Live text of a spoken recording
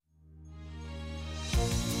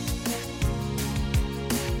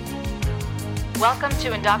Welcome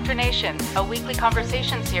to Indoctrination, a weekly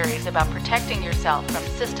conversation series about protecting yourself from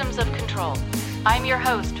systems of control. I'm your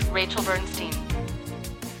host, Rachel Bernstein.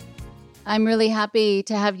 I'm really happy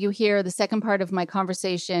to have you here, the second part of my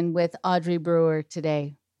conversation with Audrey Brewer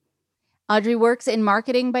today. Audrey works in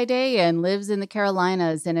marketing by day and lives in the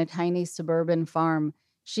Carolinas in a tiny suburban farm.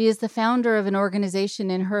 She is the founder of an organization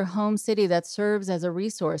in her home city that serves as a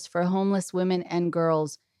resource for homeless women and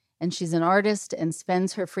girls. And she's an artist and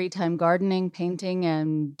spends her free time gardening, painting,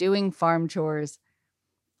 and doing farm chores.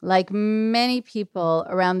 Like many people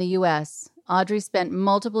around the U.S., Audrey spent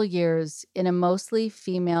multiple years in a mostly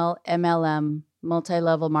female MLM,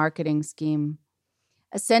 multi-level marketing scheme,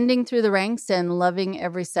 ascending through the ranks and loving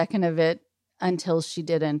every second of it until she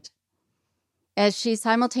didn't. As she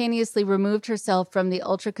simultaneously removed herself from the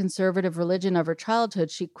ultra-conservative religion of her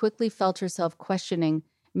childhood, she quickly felt herself questioning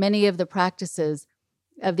many of the practices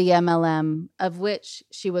of the MLM, of which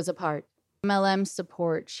she was a part. MLM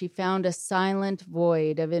support, she found a silent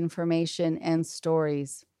void of information and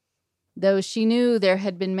stories. Though she knew there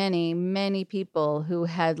had been many, many people who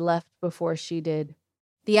had left before she did.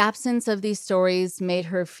 The absence of these stories made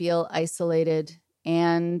her feel isolated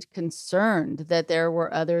and concerned that there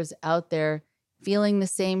were others out there feeling the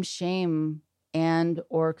same shame and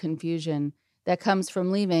or confusion that comes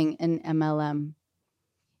from leaving an MLM.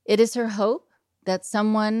 It is her hope that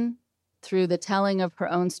someone, through the telling of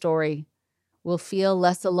her own story, will feel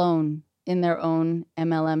less alone in their own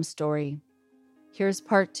MLM story. Here's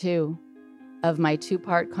part 2 of my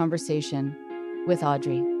 2-part conversation with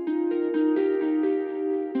Audrey.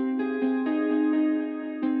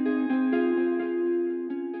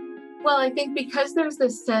 Well, I think because there's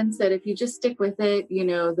this sense that if you just stick with it,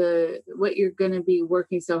 what you're going to be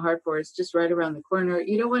working so hard for is just right around the corner.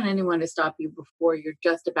 You don't want anyone to stop you before you're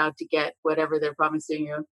just about to get whatever they're promising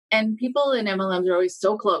you. And people in MLMs are always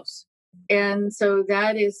so close. And so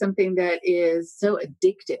that is something that is so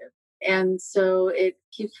addictive. And so it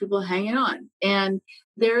keeps people hanging on. And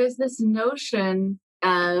there is this notion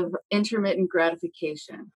of intermittent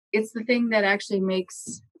gratification. It's the thing that actually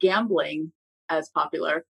makes gambling as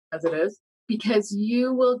popular as it is, because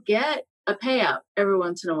you will get a payout every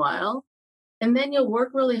once in a while, and then you'll work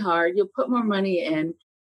really hard, you'll put more money in,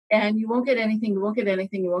 and you won't get anything,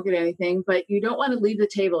 but you don't want to leave the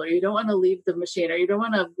table, or you don't want to leave the machine, or you don't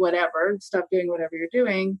want to stop doing whatever you're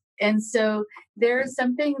doing. And so there is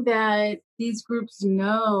something that these groups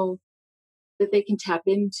know that they can tap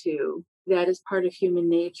into that is part of human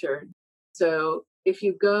nature. So if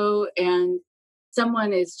you go and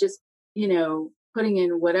someone is just, putting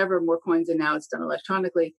in whatever more coins, and now it's done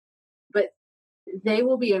electronically, but they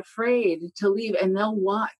will be afraid to leave, and they'll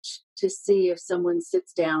watch to see if someone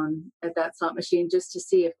sits down at that slot machine just to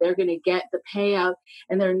see if they're going to get the payout,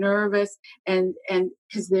 and they're nervous, and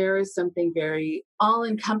because there is something very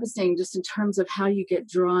all-encompassing just in terms of how you get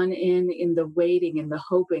drawn in the waiting and the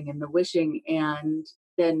hoping and the wishing, and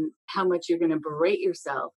then how much you're going to berate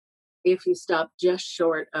yourself if you stop just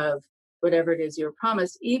short of whatever it is you're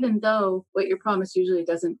promised, even though what you're promised usually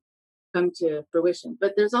doesn't come to fruition.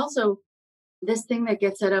 But there's also this thing that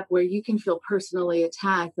gets set up where you can feel personally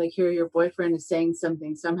attacked, like here your boyfriend is saying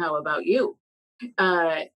something somehow about you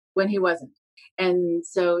when he wasn't. And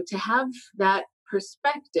so to have that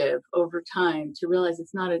perspective over time, to realize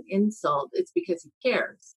it's not an insult, it's because he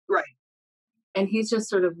cares. Right. And he's just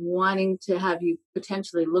sort of wanting to have you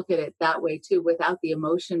potentially look at it that way too, without the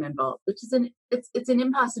emotion involved, which is it's an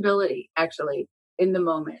impossibility actually in the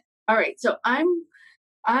moment. All right. So I'm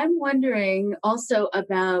wondering also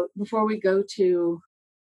about, before we go to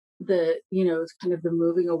the, kind of the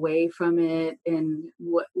moving away from it and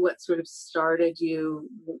what sort of started you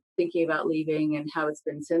thinking about leaving and how it's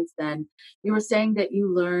been since then. You were saying that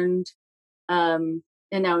you learned, and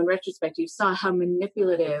now in retrospect, you saw how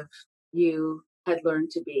manipulative you had learned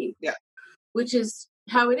to be. Yeah. Which is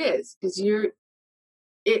how it is, because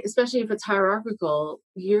especially if it's hierarchical,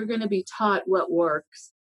 you're going to be taught what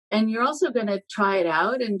works. And you're also going to try it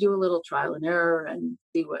out and do a little trial and error and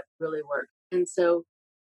see what really works. And so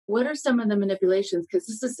what are some of the manipulations? Because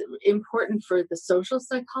this is important for the social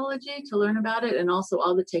psychology to learn about it, and also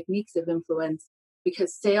all the techniques of influence,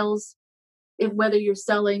 because sales, whether you're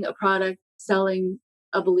selling a product, selling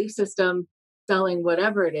a belief system, selling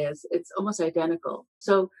whatever it is, it's almost identical.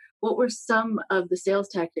 So what were some of the sales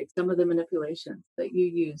tactics, some of the manipulations that you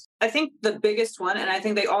used? I think the biggest one, and I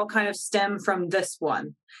think they all kind of stem from this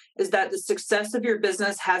one, is that the success of your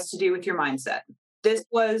business has to do with your mindset. This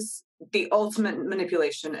was the ultimate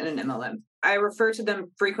manipulation in an MLM. I refer to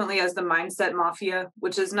them frequently as the mindset mafia,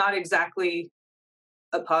 which is not exactly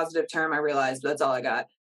a positive term, I realize, but that's all I got.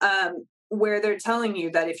 where they're telling you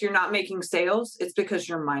that if you're not making sales, it's because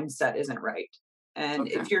your mindset isn't right. And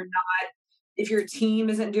Okay. if your team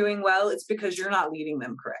isn't doing well, it's because you're not leading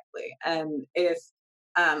them correctly. And if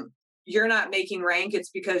you're not making rank, it's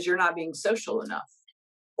because you're not being social enough.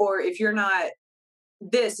 Or if you're not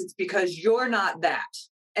this, it's because you're not that.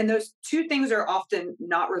 And those two things are often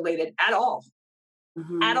not related at all.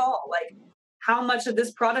 At all. Like, how much of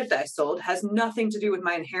this product I sold has nothing to do with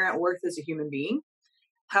my inherent worth as a human being.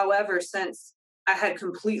 However, since I had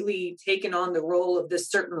completely taken on the role of this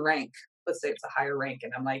certain rank, let's say it's a higher rank,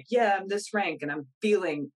 and I'm like, yeah, I'm this rank, and I'm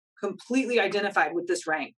feeling completely identified with this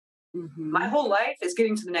rank. My whole life is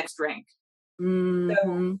getting to the next rank.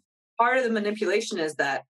 So part of the manipulation is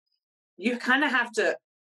that you kind of have to,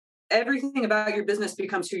 everything about your business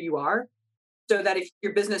becomes who you are, so that if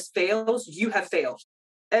your business fails, you have failed.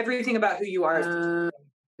 Everything about who you are is okay.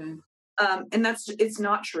 And it's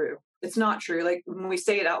not true. It's not true. Like, when we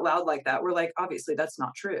say it out loud like that, we're like, obviously that's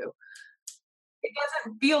not true. It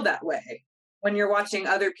doesn't feel that way when you're watching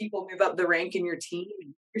other people move up the rank in your team.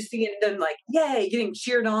 You're seeing them like, yay, getting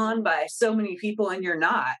cheered on by so many people, and you're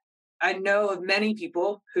not. I know of many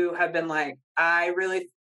people who have been like, I really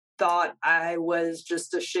thought I was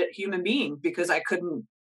just a shit human being because I couldn't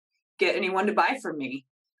get anyone to buy from me.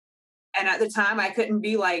 And at the time I couldn't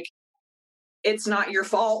be like, it's not your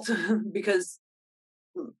fault, because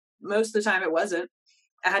most of the time it wasn't.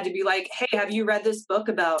 I had to be like, hey, have you read this book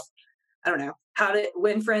about, I don't know, how to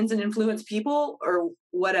win friends and influence people or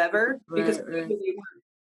whatever? Because they weren't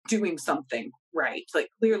doing something right. Like,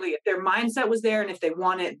 clearly if their mindset was there and if they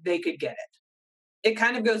want it, they could get it. It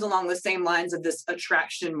kind of goes along the same lines of this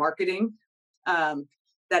attraction marketing, that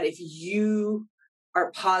if you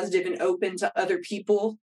are positive and open to other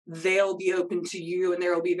people, they'll be open to you, and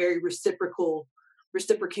there will be very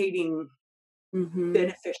reciprocating,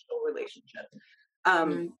 beneficial relationship.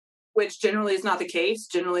 Which generally is not the case.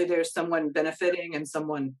 Generally, there's someone benefiting and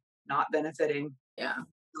someone not benefiting. Yeah.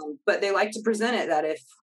 But they like to present it that if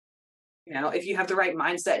you have the right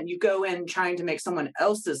mindset and you go in trying to make someone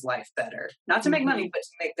else's life better, not to make money, but to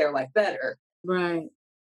make their life better, right?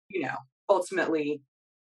 Ultimately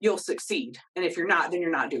you'll succeed. And if you're not, then you're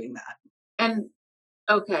not doing that. And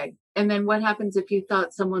okay. And then what happens if you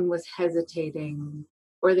thought someone was hesitating,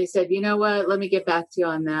 or they said, you know what, let me get back to you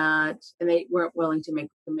on that, and they weren't willing to make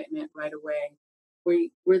a commitment right away?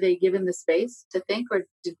 Were they given the space to think, or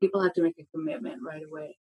did people have to make a commitment right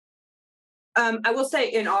away? I will say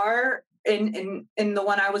in the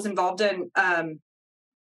one I was involved in,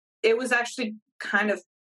 it was actually kind of,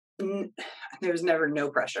 there was never no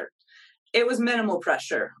pressure. It was minimal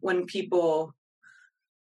pressure when people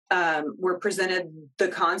were presented the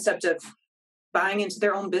concept of buying into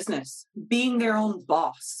their own business, being their own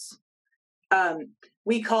boss.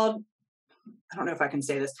 We called, I don't know if I can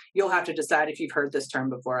say this, you'll have to decide if you've heard this term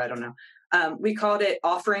before, I don't know. We called it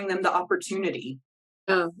offering them the opportunity.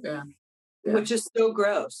 Oh, yeah. Which is so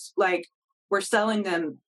gross. Like, we're selling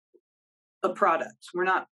them a product. We're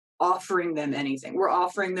not offering them anything. We're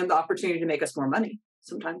offering them the opportunity to make us more money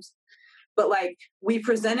sometimes. But like, we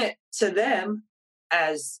present it to them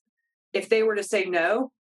as if they were to say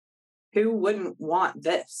no, who wouldn't want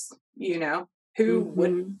this?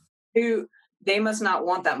 Who they must not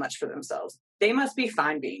want that much for themselves. They must be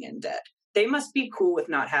fine being in debt. They must be cool with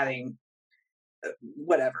not having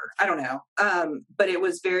whatever. I don't know. But it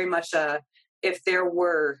was very much if there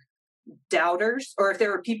were doubters, or if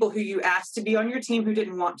there were people who you asked to be on your team who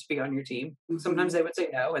didn't want to be on your team, sometimes they would say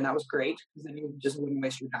no, and that was great, because then you just wouldn't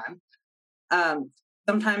waste your time.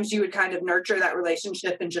 Sometimes you would kind of nurture that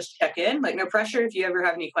relationship and just check in, like, no pressure. If you ever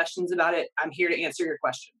have any questions about it, I'm here to answer your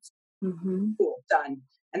questions. Cool, done.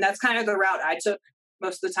 And that's kind of the route I took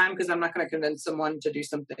most of the time, because I'm not going to convince someone to do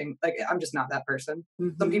something. Like, I'm just not that person.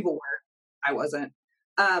 Some people were, I wasn't.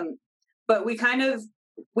 But we kind of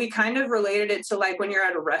related it to like when you're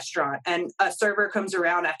at a restaurant and a server comes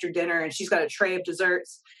around after dinner and she's got a tray of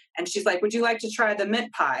desserts and she's like, would you like to try the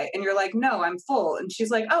mint pie? And you're like, no, I'm full. And she's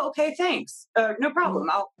like, oh, okay, thanks. No problem.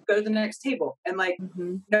 I'll go to the next table. And like,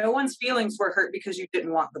 no one's feelings were hurt because you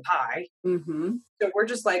didn't want the pie. So we're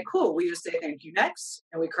just like, cool. We just say thank you next.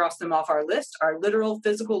 And we cross them off our list, our literal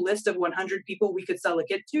physical list of 100 people we could sell a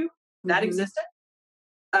kit to. That existed.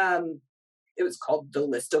 It was called the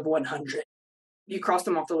list of 100. You cross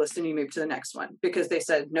them off the list and you move to the next one, because they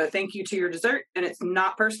said no thank you to your dessert, and it's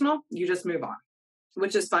not personal. You just move on,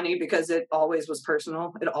 which is funny because it always was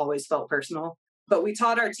personal. It always felt personal, but we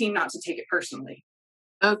taught our team not to take it personally.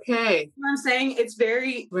 Okay. You know what I'm saying? It's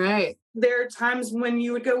very right. There are times when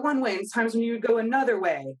you would go one way and times when you would go another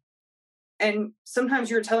way. And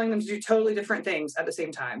sometimes you're telling them to do totally different things at the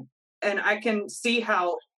same time. And I can see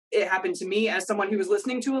how it happened to me as someone who was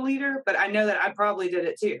listening to a leader, but I know that I probably did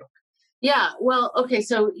it too. Yeah. Well, okay.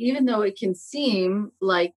 So even though it can seem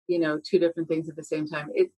like, two different things at the same time,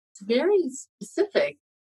 it's very specific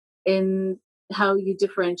in how you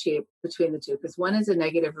differentiate between the two, because one is a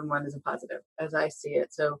negative and one is a positive, as I see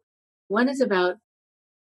it. So one is about,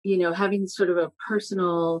 having sort of a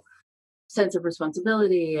personal sense of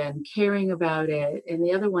responsibility and caring about it. And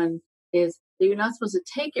the other one is that you're not supposed to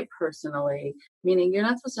take it personally, meaning you're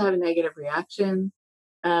not supposed to have a negative reaction.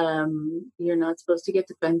 You're not supposed to get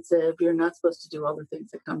defensive. You're not supposed to do all the things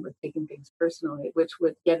that come with taking things personally, which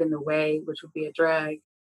would get in the way, which would be a drag.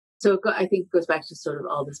 So I think it goes back to sort of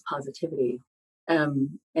all this positivity,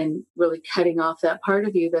 and really cutting off that part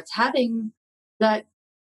of you that's having that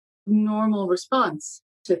normal response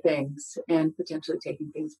to things and potentially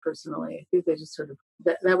taking things personally. I think they just sort of,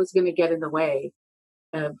 that was going to get in the way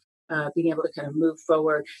of being able to kind of move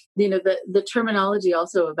forward. The terminology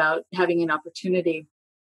also about having an opportunity,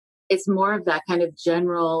 it's more of that kind of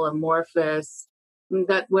general amorphous,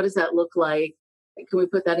 what does that look like? Can we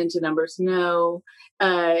put that into numbers? No.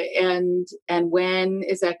 And when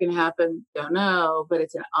is that going to happen? Don't know, but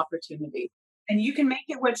it's an opportunity. And you can make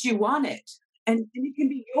it what you want it. And it can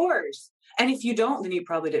be yours. And if you don't, then you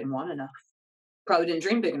probably didn't want enough. Probably didn't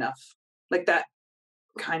dream big enough. Like that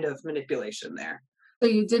kind of manipulation there. So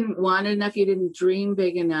you didn't want enough. You didn't dream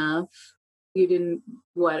big enough. You didn't,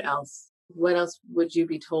 what else? What else would you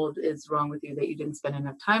be told is wrong with you, that you didn't spend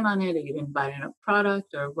enough time on it, or you didn't buy enough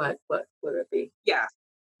product, or what would it be? Yeah.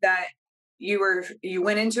 That you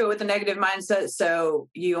went into it with a negative mindset, so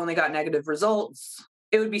you only got negative results.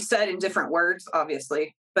 It would be said in different words,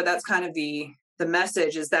 obviously, but that's kind of the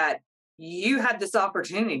message, is that you had this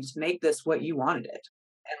opportunity to make this what you wanted it.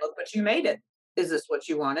 And look what you made it. Is this what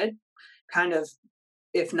you wanted? Kind of,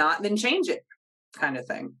 if not, then change it kind of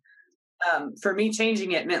thing. For me,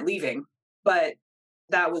 changing it meant leaving, but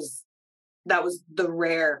that was the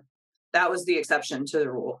exception to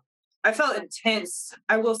the rule. I felt intense.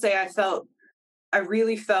 I will say I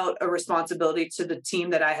really felt a responsibility to the team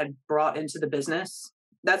that I had brought into the business.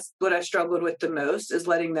 That's what I struggled with the most, is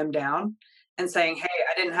letting them down and saying, hey,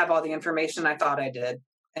 I didn't have all the information I thought I did,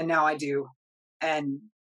 and now I do. And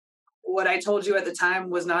what I told you at the time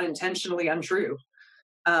was not intentionally untrue.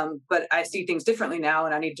 But I see things differently now,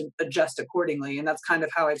 and I need to adjust accordingly. And that's kind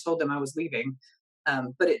of how I told them I was leaving.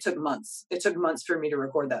 But it took months. It took months for me to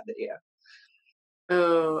record that video.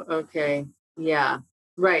 Oh, okay. Yeah,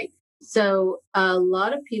 right. So a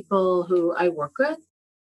lot of people who I work with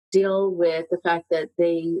deal with the fact that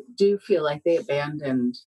they do feel like they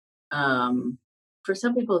abandoned, for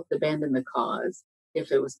some people, it's abandoned the cause,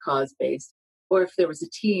 if it was cause-based, or if there was a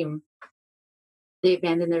team, they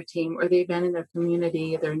abandoned their team, or they abandoned their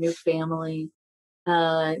community, their new family,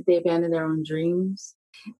 they abandoned their own dreams.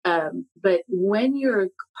 But when you're a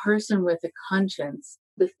person with a conscience,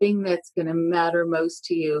 the thing that's going to matter most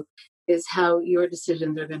to you is how your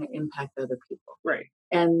decisions are going to impact other people. Right.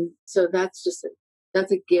 And so that's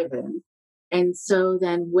a given. And so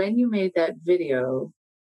then when you made that video,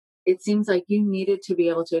 it seems like you needed to be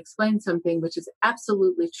able to explain something which is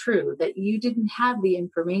absolutely true, that you didn't have the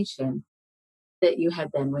information that you had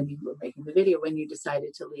then when you were making the video, when you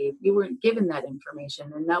decided to leave. You weren't given that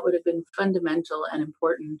information, and that would have been fundamental and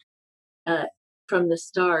important from the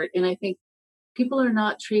start. And I think people are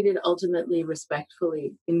not treated ultimately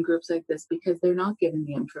respectfully in groups like this because they're not given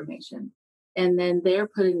the information. And then they're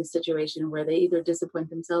put in a situation where they either disappoint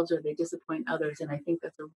themselves or they disappoint others. And I think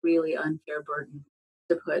that's a really unfair burden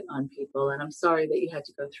to put on people. And I'm sorry that you had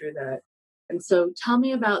to go through that. And so tell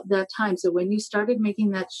me about that time. So when you started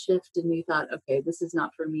making that shift and you thought, okay, this is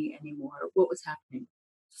not for me anymore, what was happening?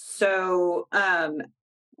 So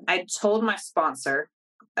I told my sponsor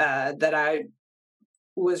that I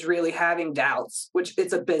was really having doubts, which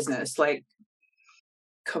it's a business. Like,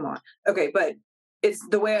 come on. Okay, but it's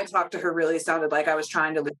the way I talked to her really sounded like I was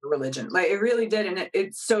trying to live a religion. Like it really did. And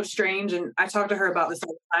it's so strange. And I talk to her about this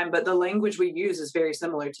all the time, but the language we use is very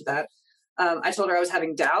similar to that. I told her I was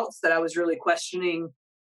having doubts, that I was really questioning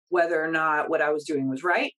whether or not what I was doing was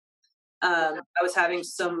right. I was having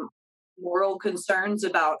some moral concerns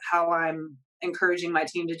about how I'm encouraging my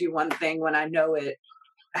team to do one thing when I know I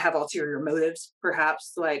have ulterior motives,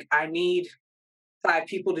 perhaps. Like I need 5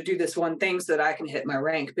 people to do this one thing so that I can hit my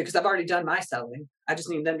rank, because I've already done my selling. I just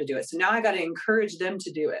need them to do it. So now I got to encourage them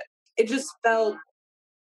to do it.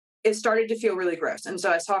 It started to feel really gross. And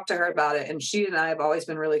so I talked to her about it, and she and I have always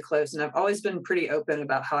been really close, and I've always been pretty open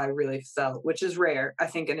about how I really felt, which is rare, I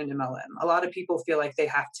think, in an MLM. A lot of people feel like they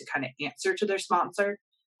have to kind of answer to their sponsor.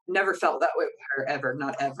 Never felt that way with her, ever,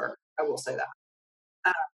 not ever. I will say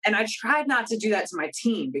that. And I tried not to do that to my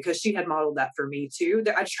team because she had modeled that for me too.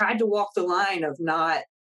 I tried to walk the line of not,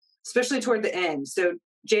 especially toward the end. So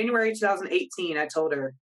January 2018, I told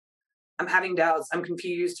her, I'm having doubts. I'm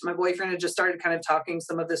confused. My boyfriend had just started kind of talking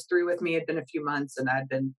some of this through with me. It had been a few months and I'd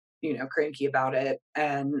been, cranky about it.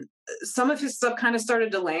 And some of his stuff kind of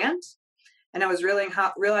started to land. And I was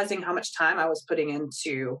realizing how much time I was putting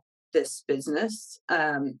into this business,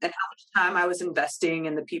 and how much time I was investing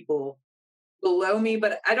in the people below me.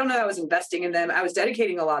 But I don't know I was investing in them. I was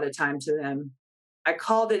dedicating a lot of time to them. I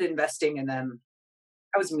called it investing in them.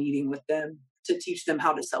 I was meeting with them to teach them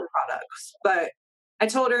how to sell products. But I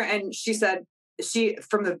told her, and she said, she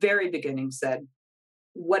from the very beginning said,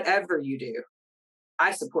 whatever you do,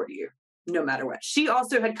 I support you no matter what. She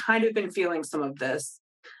also had kind of been feeling some of this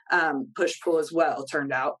push pull as well,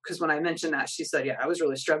 turned out, because when I mentioned that, she said, yeah, I was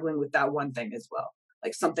really struggling with that one thing as well.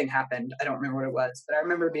 Like something happened. I don't remember what it was, but I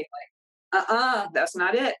remember being like, that's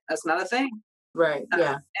not it. That's not a thing. Right.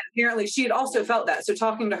 Yeah. And apparently she had also felt that. So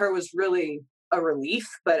talking to her was really a relief,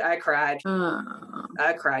 but I cried.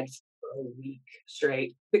 I cried for a week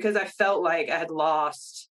straight because I felt like I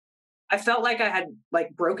felt like I had like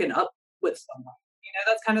broken up with someone.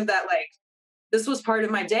 That's kind of that, like, this was part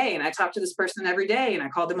of my day. And I talked to this person every day and I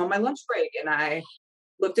called them on my lunch break and I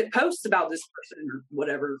looked at posts about this person or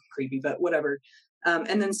whatever, creepy, but whatever.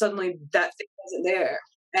 And then suddenly that thing wasn't there.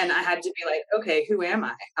 And I had to be like, okay, who am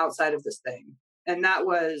I outside of this thing? And that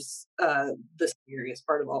was the scariest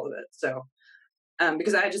part of all of it. So,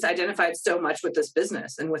 because I just identified so much with this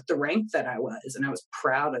business and with the rank that I was, and I was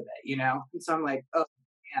proud of it, And so I'm like, oh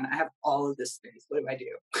man, I have all of this space. What do I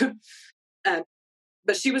do?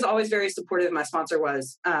 But she was always very supportive. My sponsor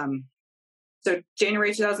was. So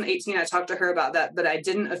January 2018, I talked to her about that, but I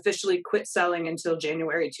didn't officially quit selling until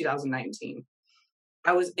January 2019.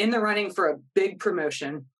 I was in the running for a big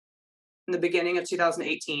promotion in the beginning of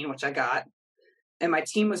 2018, which I got, and my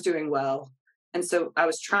team was doing well. And so I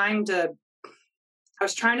was trying to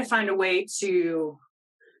find a way to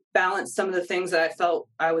balance some of the things that I felt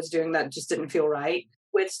I was doing that just didn't feel right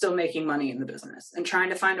with still making money in the business and trying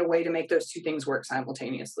to find a way to make those two things work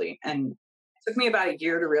simultaneously. And it took me about a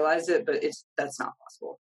year to realize it, but that's not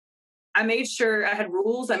possible. I made sure I had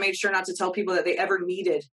rules. I made sure not to tell people that they ever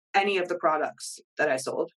needed any of the products that I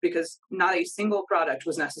sold, because not a single product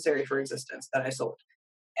was necessary for existence that I sold.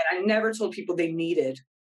 And I never told people they needed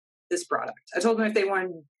this product. I told them if they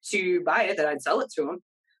wanted to buy it, that I'd sell it to them,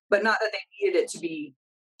 but not that they needed it to be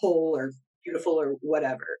whole or beautiful or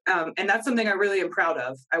whatever. And that's something I really am proud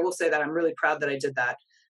of. I will say that I'm really proud that I did that.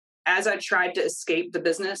 As I tried to escape the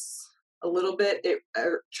business a little bit, I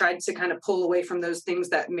tried to kind of pull away from those things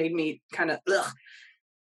that made me kind of,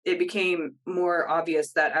 it became more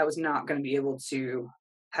obvious that I was not going to be able to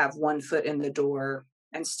have one foot in the door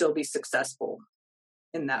and still be successful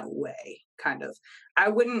in that way. Kind of, I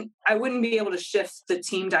wouldn't be able to shift the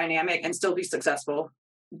team dynamic and still be successful.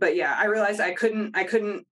 But yeah, I realized I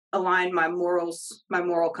couldn't align my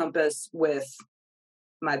moral compass with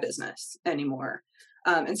my business anymore.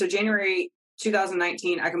 And so January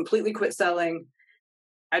 2019, I completely quit selling.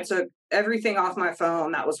 I took everything off my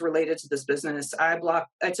phone that was related to this business. I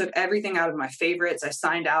took everything out of my favorites. I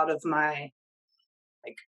signed out of my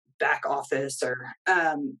back office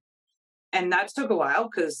and that took a while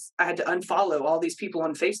because I had to unfollow all these people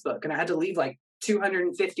on Facebook and I had to leave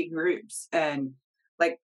 250 groups. And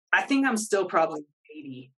I think I'm still probably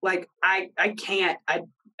 80. I can't,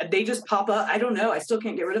 they just pop up. I don't know. I still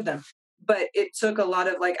can't get rid of them. But it took a lot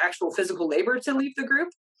of actual physical labor to leave the group.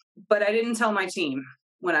 But I didn't tell my team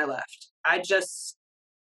when I left. I just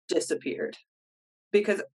disappeared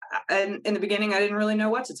because in the beginning, I didn't really know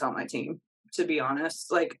what to tell my team, to be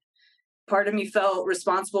honest. Part of me felt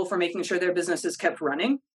responsible for making sure their businesses kept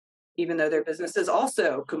running, even though their businesses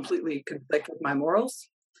also completely conflict with my morals,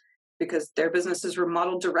 because their businesses were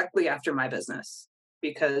modeled directly after my business,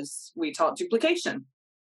 because we taught duplication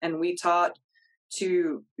and we taught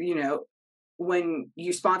to, when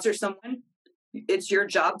you sponsor someone, it's your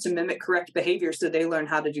job to mimic correct behavior so they learn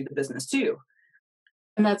how to do the business too.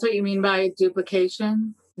 And that's what you mean by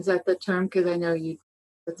duplication? Is that the term? Because I know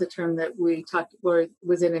that's a term that we talked or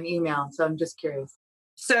was in an email. So I'm just curious.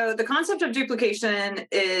 So the concept of duplication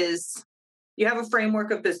is you have a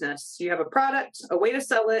framework of business. You have a product, a way to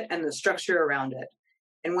sell it, and the structure around it.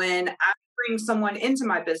 And when I bring someone into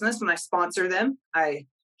my business, when I sponsor them, I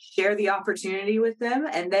share the opportunity with them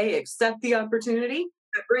and they accept the opportunity.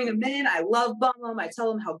 I bring them in. I love bomb them. I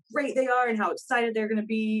tell them how great they are and how excited they're going to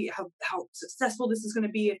be, how successful this is going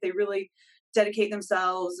to be if they really dedicate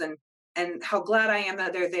themselves, and how glad I am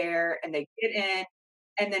that they're there and they get in.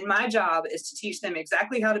 And then my job is to teach them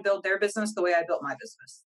exactly how to build their business the way I built my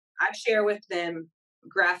business. I share with them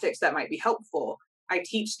graphics that might be helpful. I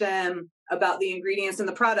teach them about the ingredients in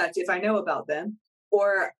the product if I know about them,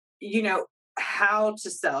 or, how to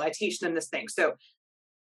sell. I teach them this thing. So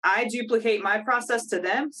I duplicate my process to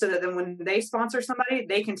them so that then when they sponsor somebody,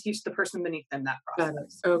 they can teach the person beneath them that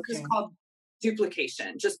process. Okay. It's called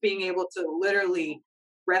duplication, just being able to literally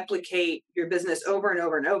replicate your business over and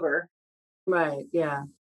over and over. Right. Yeah.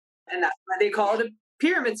 And that's why they call it a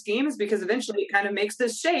pyramid scheme, is because eventually it kind of makes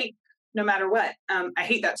this shape no matter what. I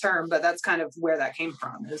hate that term, but that's kind of where that came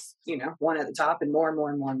from, is, one at the top and more and more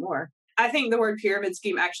and more and more. I think the word pyramid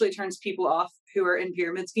scheme actually turns people off who are in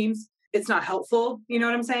pyramid schemes. It's not helpful, you know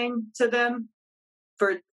what I'm saying, to them.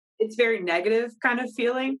 It's very negative kind of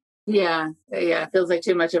feeling. Yeah. Yeah. It feels like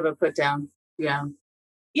too much of a put down. Yeah.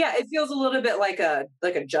 Yeah. It feels a little bit like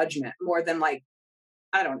a judgment more than like,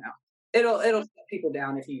 I don't know. It'll shut people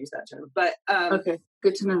down if you use that term. But okay,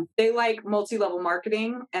 good to know. They like multi-level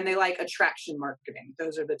marketing and they like attraction marketing.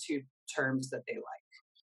 Those are the two terms that they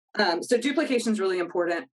like. So duplication is really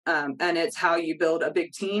important. And it's how you build a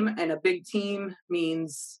big team. And a big team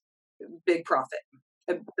means big profit.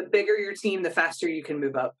 The bigger your team, the faster you can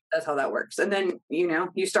move up. That's how that works. And then,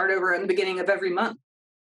 you start over in the beginning of every month.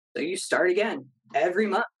 So you start again every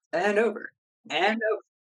month and over and over.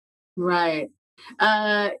 Right.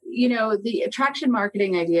 The attraction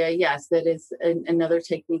marketing idea, yes, that is another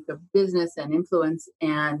technique of business and influence.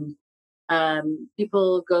 And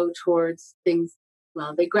people go towards things,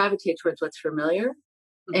 well, they gravitate towards what's familiar,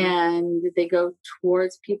 and they go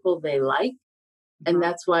towards people they like. And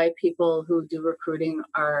that's why people who do recruiting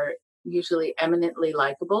are usually eminently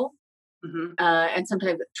likable and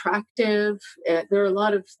sometimes attractive. There are a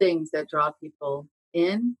lot of things that draw people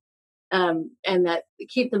in and that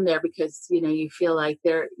keep them there because, you feel like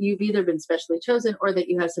you've either been specially chosen or that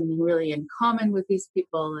you have something really in common with these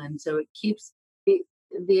people. And so it keeps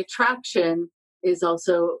the attraction is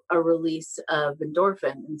also a release of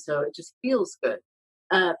endorphin. And so it just feels good.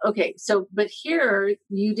 Okay. So, but here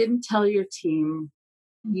you didn't tell your team,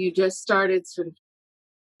 you just started sort of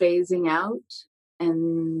phasing out.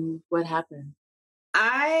 And what happened?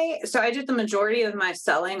 I did the majority of my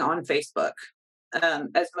selling on Facebook,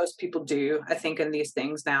 as most people do, I think, in these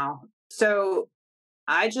things now. So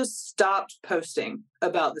I just stopped posting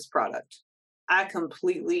about this product. I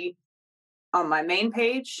completely, on my main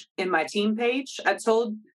page, in my team page, I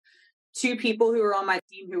told 2 people who were on my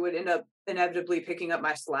team who would end up inevitably picking up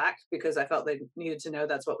my Slack because I felt they needed to know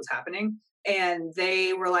that's what was happening. And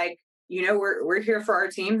they were like, we're here for our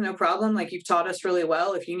team, no problem. Like, you've taught us really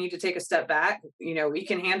well. If you need to take a step back, we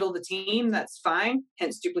can handle the team. That's fine.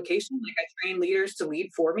 Hence duplication. Like, I train leaders to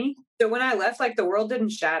lead for me. So when I left, like, the world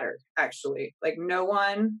didn't shatter, actually. Like, no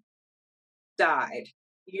one died,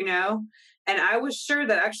 And I was sure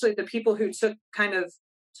that actually the people who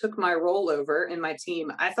took my role over in my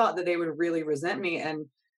team, I thought that they would really resent me. And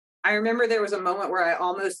I remember there was a moment where I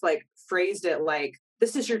almost like phrased it like,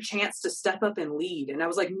 this is your chance to step up and lead. And I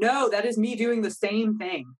was like, no, that is me doing the same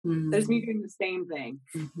thing. That is me doing the same thing.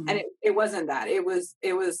 And it wasn't that. It was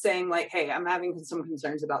saying like, hey, I'm having some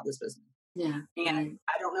concerns about this business. Yeah. And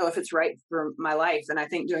I don't know if it's right for my life. And I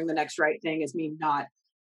think doing the next right thing is me not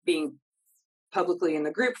being publicly in the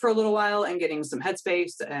group for a little while and getting some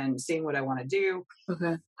headspace and seeing what I want to do.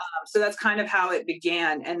 Okay. So that's kind of how it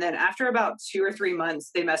began. And then after about 2 or 3 months,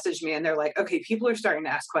 they messaged me and they're like, okay, people are starting to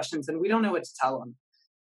ask questions and we don't know what to tell them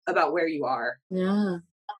about where you are. Yeah.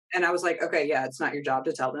 And I was like, okay, yeah, it's not your job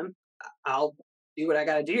to tell them. I'll do what I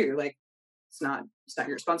got to do. Like, it's not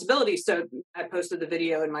your responsibility. So I posted the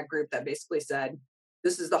video in my group that basically said,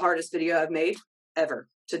 this is the hardest video I've made ever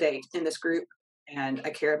to date in this group. And I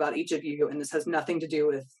care about each of you. And this has nothing to do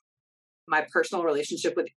with my personal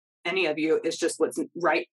relationship with any of you. It's just what's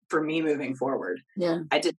right for me moving forward. Yeah.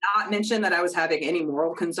 I did not mention that I was having any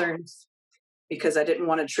moral concerns because I didn't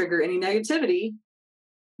want to trigger any negativity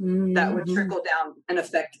that would trickle down and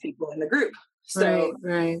affect people in the group. So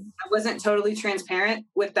right. I wasn't totally transparent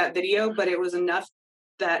with that video, but it was enough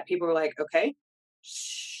that people were like, okay,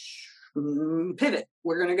 pivot.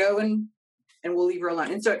 We're going to go and we'll leave her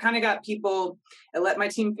alone. And so it kind of got people, it let my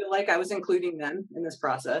team feel like I was including them in this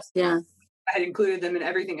process. Yeah. I had included them in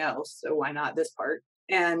everything else. So why not this part?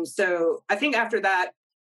 And so I think after that,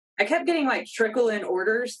 I kept getting like trickle in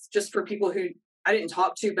orders just for people who I didn't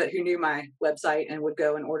talk to, but who knew my website and would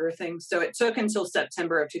go and order things. So it took until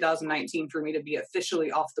September of 2019 for me to be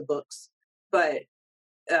officially off the books. But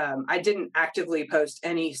I didn't actively post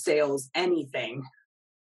any sales, anything.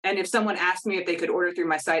 And if someone asked me if they could order through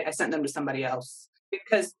my site, I sent them to somebody else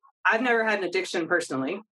because I've never had an addiction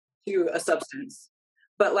personally to a substance.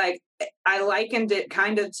 But like, I likened it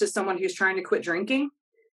kind of to someone who's trying to quit drinking.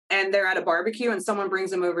 and they're at a barbecue and someone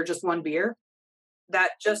brings them over just one beer,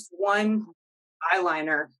 that just one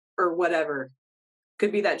eyeliner or whatever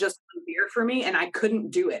could be that just one beer for me. And I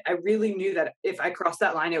couldn't do it. I really knew that if I crossed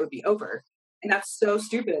that line, it would be over. And that's so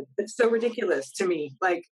stupid. It's so ridiculous to me.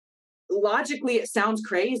 Like, logically, it sounds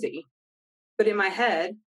crazy, but in my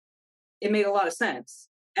head, it made a lot of sense.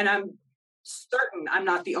 And I'm certain I'm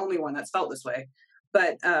not the only one that's felt this way.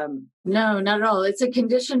 But no, not at all. It's a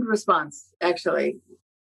conditioned response, actually.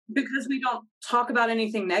 Because we don't talk about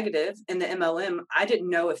anything negative in the MLM, I didn't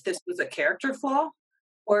know if this was a character flaw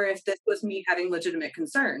or if this was me having legitimate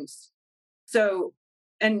concerns. So,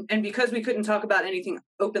 and because we couldn't talk about anything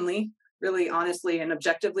openly, really honestly and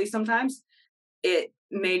objectively sometimes, it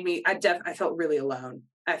made me, I felt really alone.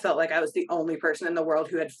 I felt like I was the only person in the world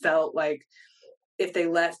who had felt like if they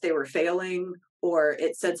left, they were failing, or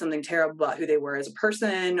it said something terrible about who they were as a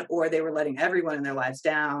person, or they were letting everyone in their lives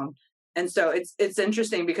down. And so it's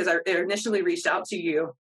interesting because I initially reached out to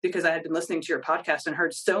you because I had been listening to your podcast and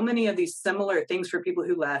heard so many of these similar things for people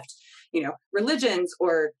who left, religions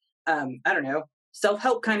or, I don't know,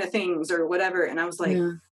 self-help kind of things or whatever. And I was like,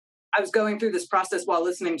 I was going through this process while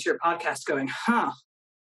listening to your podcast going,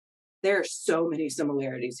 there are so many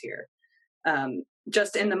similarities here.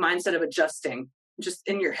 Just in the mindset of adjusting, just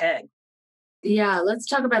in your head. Yeah, let's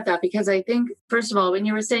talk about that because I think, first of all, when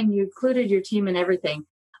you were saying you included your team and everything,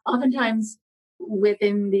 oftentimes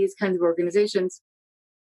within these kinds of organizations,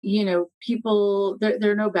 people,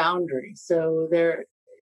 there are no boundaries. So they're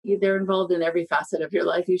involved in every facet of your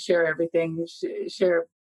life. You share everything, share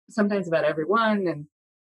sometimes about everyone.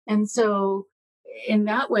 And so in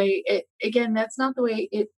that way, that's not the way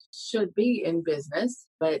it should be in business,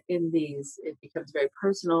 but in these, it becomes very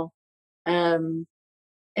personal.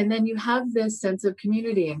 And then you have this sense of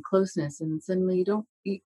community and closeness, and suddenly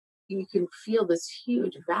you can feel this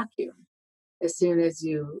huge vacuum as soon as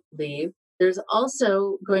you leave. There's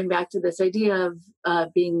also, going back to this idea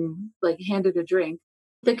of being like handed a drink,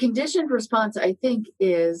 the conditioned response, I think,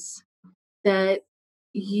 is that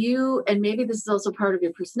you, and maybe this is also part of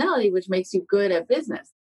your personality, which makes you good at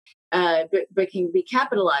business, but can be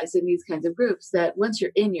capitalized in these kinds of groups, that once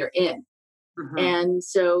you're in, you're in. Mm-hmm. And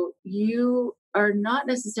so you are not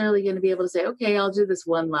necessarily going to be able to say, okay, I'll do this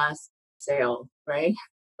one last sale, right?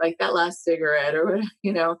 Like that last cigarette or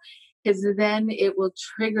whatever, because then it will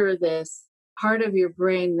trigger this part of your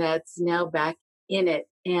brain that's now back in it,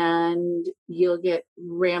 and you'll get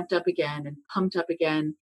ramped up again and pumped up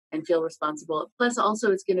again and feel responsible. Plus,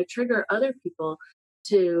 also, it's going to trigger other people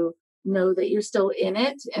to know that you're still in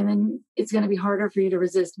it, and then it's going to be harder for you to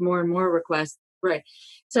resist more and more requests. Right.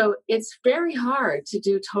 So it's very hard to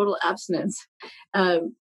do total abstinence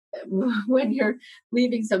when you're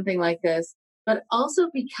leaving something like this, but also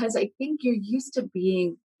because I think you're used to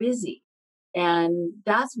being busy. And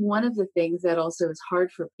that's one of the things that also is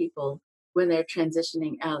hard for people when they're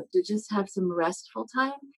transitioning out, to just have some restful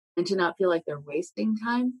time and to not feel like they're wasting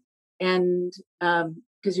time. And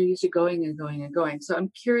because you're used to going and going and going. So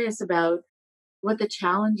I'm curious about what the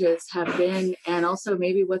challenges have been, and also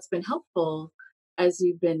maybe what's been helpful as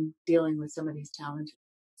you've been dealing with some of these challenges.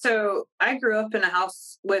 So I grew up in a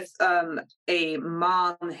house with a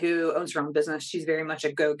mom who owns her own business. She's very much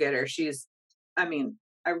a go-getter. I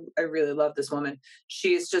really love this woman.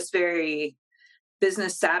 She's just very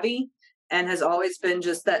business savvy and has always been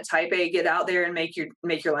just that type A, get out there and make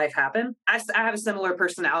your life happen. I have a similar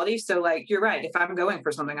personality. So like, you're right. If I'm going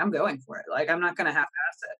for something, I'm going for it. Like, I'm not going to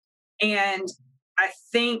half-ass it. And I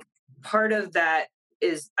think part of that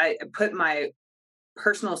is I put my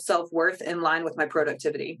personal self-worth in line with my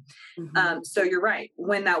productivity. Mm-hmm. So you're right.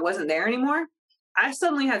 When that wasn't there anymore, I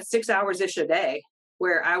suddenly had 6 hours-ish a day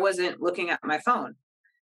where I wasn't looking at my phone.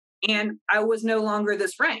 And I was no longer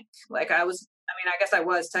this rank. Like I guess I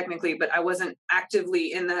was technically, but I wasn't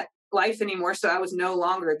actively in that life anymore. So I was no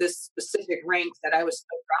longer this specific rank that I was so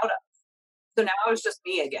proud of. So now I was just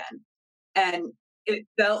me again. And it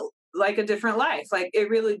felt like a different life. Like it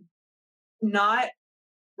really, not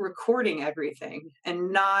recording everything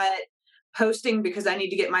and not posting because I need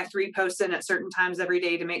to get my 3 posts in at certain times every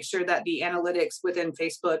day to make sure that the analytics within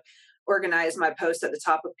Facebook organize my posts at the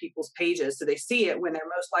top of people's pages so they see it when they're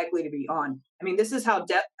most likely to be on. I mean, this is how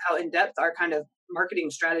in depth our kind of marketing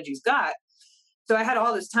strategies got. So I had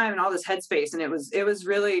all this time and all this headspace, and it was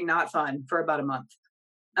really not fun for about a month.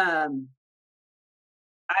 I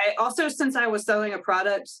also, since I was selling a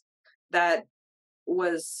product that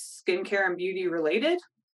was skincare and beauty related,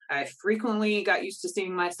 I frequently got used to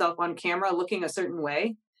seeing myself on camera looking a certain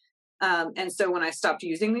way. And so when I stopped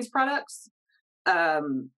using these products,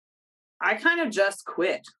 I kind of just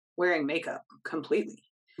quit wearing makeup completely.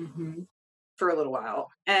 Mm-hmm. for a little while.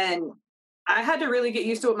 And I had to really get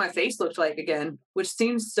used to what my face looked like again, which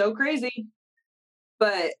seems so crazy.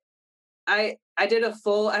 But I did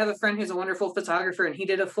I have a friend who's a wonderful photographer, and he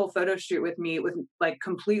did a full photo shoot with me with like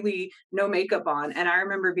completely no makeup on. And I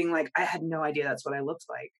remember being like, I had no idea that's what I looked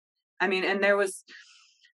like. I mean, and there was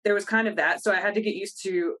kind of that. So I had to get used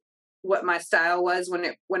to what my style was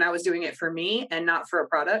when I was doing it for me and not for a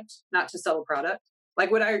product, not to sell a product.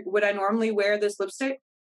 Like, would I normally wear this lipstick?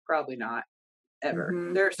 Probably not, ever.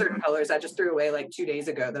 Mm-hmm. There are certain colors I just threw away like 2 days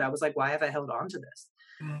ago that I was like, why have I held on to this?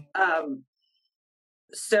 Mm-hmm.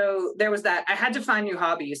 So there was that. I had to find new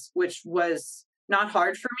hobbies, which was not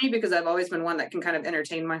hard for me because I've always been one that can kind of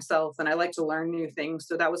entertain myself and I like to learn new things.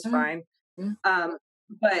 So that was fine. Mm-hmm.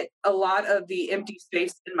 But a lot of the empty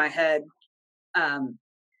space in my head,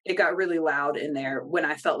 it got really loud in there when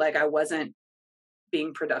I felt like I wasn't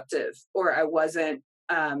being productive or I wasn't,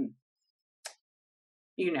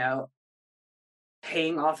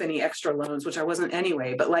 paying off any extra loans, which I wasn't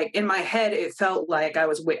anyway. But like in my head, it felt like I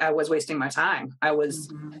was wasting my time. I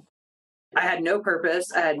had no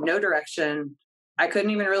purpose. I had no direction. I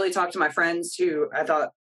couldn't even really talk to my friends who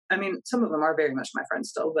some of them are very much my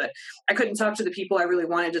friends still, but I couldn't talk to the people I really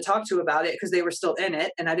wanted to talk to about it because they were still in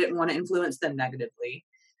it and I didn't want to influence them negatively.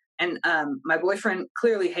 And my boyfriend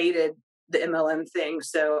clearly hated the MLM thing.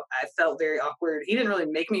 So I felt very awkward. He didn't really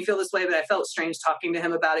make me feel this way, but I felt strange talking to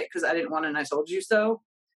him about it because I didn't want to, and I told you so.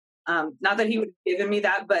 Not that he would have given me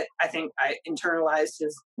that, but I think I internalized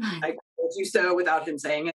his, I told you so without him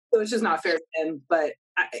saying it. So it's just not fair to him. But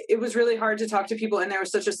it was really hard to talk to people. And there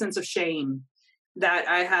was such a sense of shame that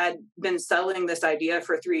I had been selling this idea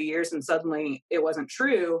for 3 years and suddenly it wasn't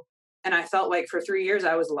true. And I felt like for 3 years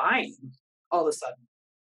I was lying all of a sudden.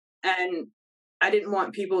 And I didn't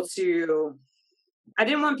want people to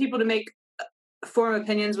make form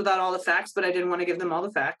opinions without all the facts, but I didn't want to give them all the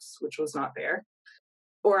facts, which was not fair.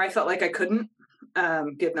 Or I felt like I couldn't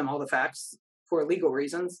give them all the facts for legal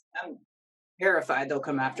reasons. I'm terrified they'll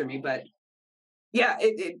come after me, but yeah,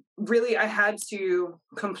 it really, I had to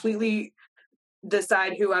completely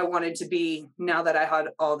decide who I wanted to be now that I had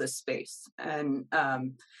all this space. And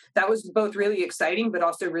that was both really exciting, but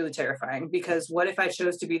also really terrifying because what if I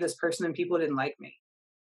chose to be this person and people didn't like me?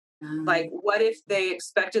 Like, what if they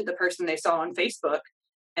expected the person they saw on Facebook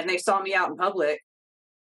and they saw me out in public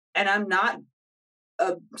and I'm not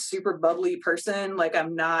a super bubbly person. Like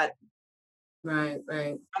I'm not, right.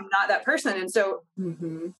 I'm not that person. And so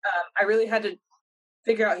I really had to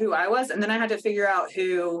figure out who I was. And then I had to figure out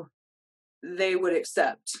who they would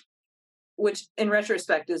accept, which in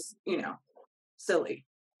retrospect is, silly,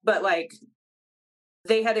 but like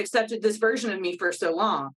they had accepted this version of me for so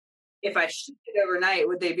long. If I shifted overnight,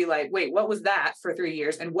 would they be like, wait, what was that for 3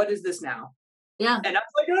 years? And what is this now? Yeah. And I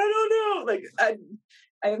was like, I don't know. Like,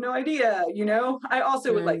 I have no idea, I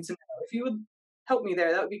also would like to know if you would help me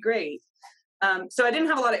there, that would be great. So I didn't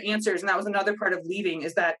have a lot of answers. And that was another part of leaving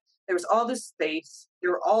is that there was all this space. There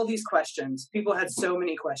were all these questions. People had so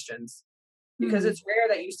many questions because it's rare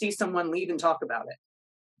that you see someone leave and talk about it.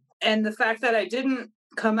 And the fact that I didn't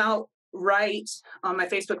come out right on my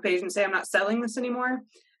Facebook page and say, I'm not selling this anymore,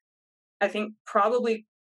 I think probably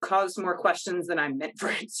caused more questions than I meant for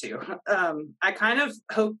it to. I kind of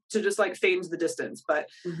hope to just like fade into the distance, but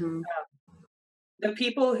the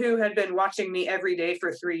people who had been watching me every day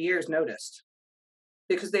for 3 years noticed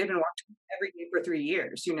because they've been watching me every day for 3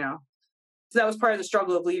 years, So that was part of the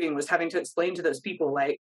struggle of leaving was having to explain to those people,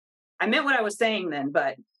 like, I meant what I was saying then,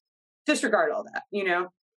 but disregard all that,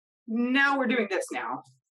 Now we're doing this now.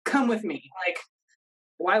 Come with me. Like,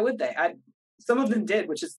 why would they? Some of them did,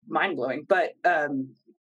 which is mind blowing, but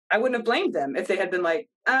I wouldn't have blamed them if they had been like,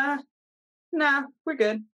 nah, we're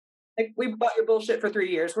good. Like we bought your bullshit for 3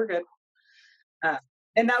 years. We're good.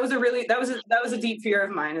 And that was a deep fear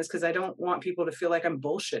of mine is because I don't want people to feel like I'm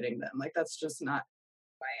bullshitting them. Like that's just not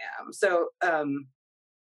who I am. So,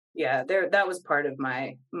 that was part of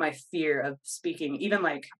my fear of speaking, even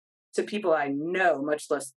like to people I know, much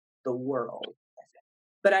less the world.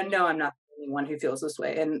 But I know I'm not the only one who feels this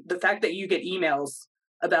way. And the fact that you get emails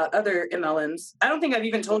about other MLMs, I don't think I've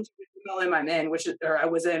even told you which MLM I'm in, I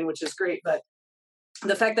was in, which is great. But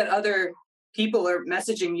the fact that other people are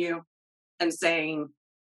messaging you and saying,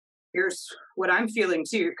 here's what I'm feeling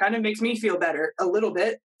too, kind of makes me feel better a little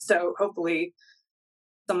bit. So hopefully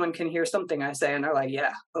someone can hear something I say and they're like,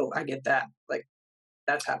 yeah, oh, I get that. Like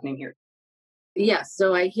that's happening here. Yes.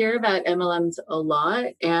 So I hear about MLMs a lot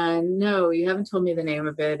and no, you haven't told me the name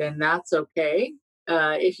of it and that's okay.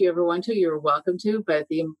 If you ever want to, you're welcome to. But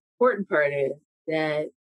the important part is that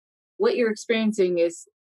what you're experiencing is,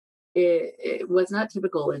 it was not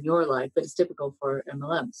typical in your life, but it's typical for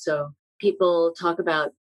MLM. So people talk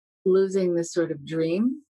about losing this sort of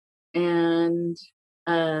dream and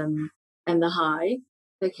the high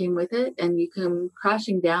that came with it, and you come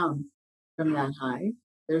crashing down from that high.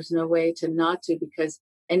 There's no way to not to, because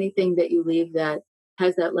anything that you leave that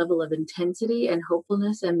has that level of intensity and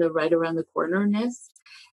hopefulness and the right around the cornerness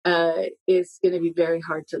is going to be very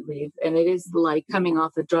hard to leave. And it is like coming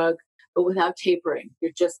off a drug, but without tapering.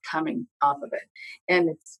 You're just coming off of it. And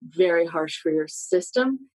it's very harsh for your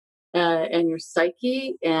system and your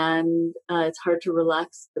psyche. And it's hard to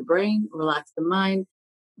relax the brain, relax the mind.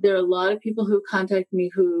 There are a lot of people who contact me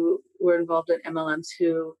who were involved in MLMs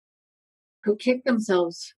who kick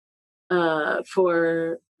themselves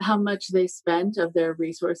for how much they spent of their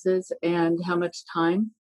resources and how much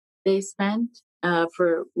time they spent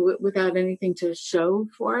without anything to show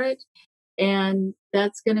for it. And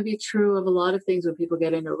that's going to be true of a lot of things when people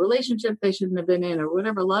get into a relationship they shouldn't have been in or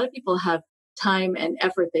whatever. A lot of people have time and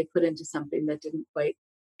effort they put into something that didn't quite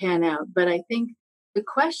pan out. But I think the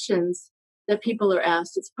questions that people are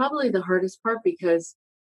asked, it's probably the hardest part, because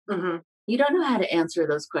you don't know how to answer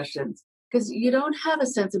those questions, because you don't have a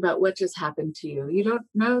sense about what just happened to you. You don't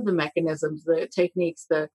know the mechanisms, the techniques,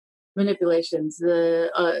 the manipulations,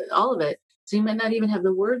 all of it. So you might not even have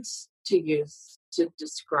the words to use to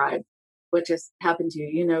describe what just happened to you.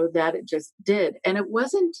 You know that it just did. And it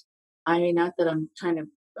wasn't, I mean, not that I'm trying to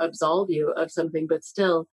absolve you of something, but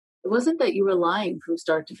still, it wasn't that you were lying from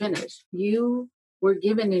start to finish. You were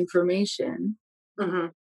given information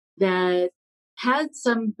that had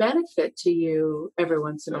some benefit to you every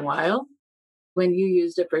once in a while when you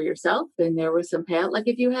used it for yourself, and there was some payout. Like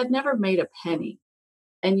if you had never made a penny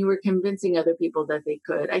and you were convincing other people that they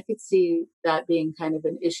could, I could see that being kind of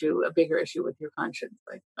an issue, a bigger issue with your conscience.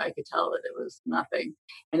 Like I could tell that it was nothing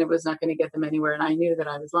and it was not going to get them anywhere. And I knew that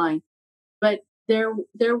I was lying. But there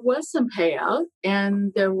was some payout,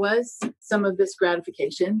 and there was some of this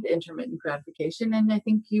gratification, intermittent gratification. And I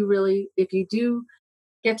think you really, if you do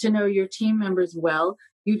get to know your team members well,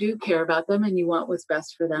 you do care about them and you want what's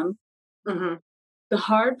best for them. The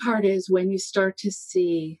hard part is when you start to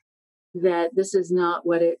see that this is not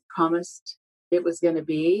what it promised it was going to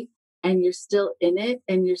be, and you're still in it,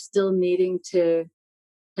 and you're still needing to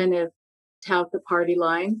kind of tout the party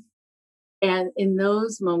line. And in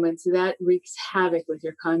those moments, that wreaks havoc with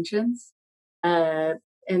your conscience. And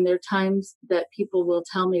there are times that people will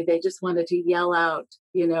tell me they just wanted to yell out,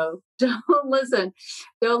 don't listen.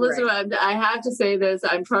 Right. I have to say this.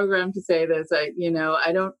 I'm programmed to say this. I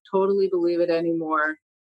don't totally believe it anymore.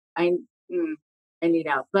 I need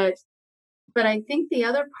out. But I think the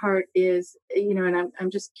other part is, and I'm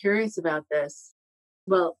just curious about this.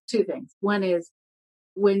 Well, two things. One is,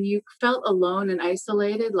 when you felt alone and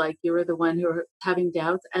isolated, like you were the one who were having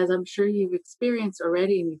doubts, as I'm sure you've experienced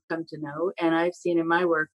already and you've come to know, and I've seen in my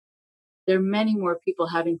work, there are many more people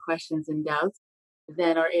having questions and doubts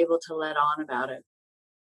that are able to let on about it.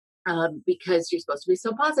 Because you're supposed to be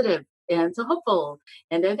so positive and so hopeful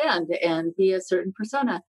and be a certain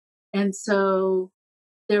persona. And so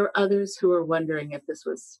there are others who are wondering if this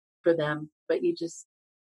was for them, but you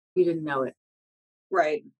didn't know it.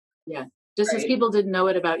 Right. Yeah. Just as people didn't know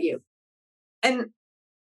it about you. And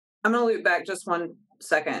I'm going to loop back just 1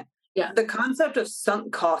 second. Yeah. The concept of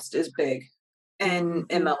sunk cost is big in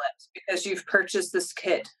MLMs, because you've purchased this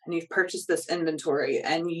kit and you've purchased this inventory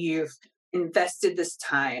and you've invested this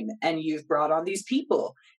time and you've brought on these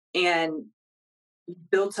people and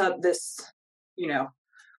built up this,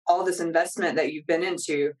 all this investment that you've been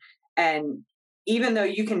into. And even though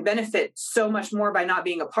you can benefit so much more by not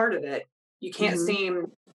being a part of it, you can't seem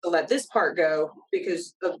to let this part go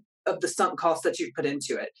because of the sunk cost that you've put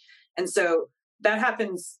into it. And so that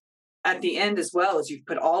happens at the end as well. As you've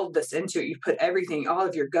put all of this into it, you've put everything, all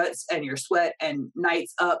of your guts and your sweat and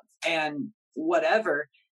nights up and whatever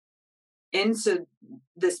into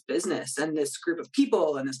this business and this group of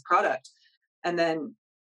people and this product. And then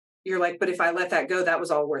you're like, but if I let that go, that was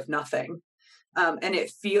all worth nothing. And it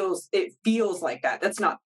feels like that. That's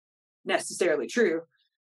not necessarily true,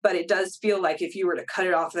 but it does feel like if you were to cut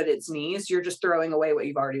it off at its knees, you're just throwing away what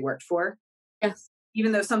you've already worked for. Yes.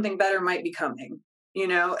 Even though something better might be coming,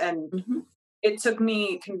 and it took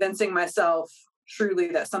me convincing myself truly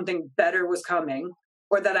that something better was coming,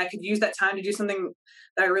 or that I could use that time to do something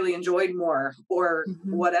that I really enjoyed more, or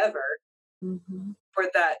whatever, for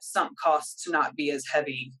that sunk cost to not be as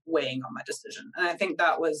heavy weighing on my decision. And I think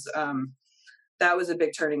that was a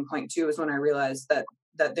big turning point too, is when I realized that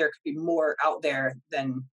there could be more out there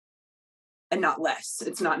and not less.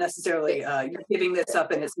 It's not necessarily you're giving this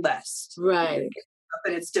up and it's less. Right. Up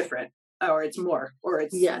and it's different, or it's more, or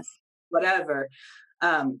it's yes, whatever.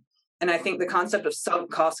 And I think the concept of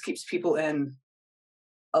sunk cost keeps people in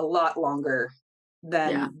a lot longer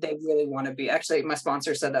than they really want to be. Actually, my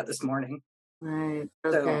sponsor said that this morning. Right.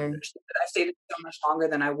 So Okay. I stayed so much longer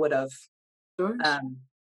than I would have, Sure.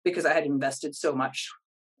 because I had invested so much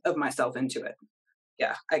of myself into it.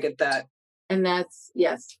 Yeah, I get that. And that's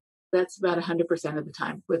about 100% of the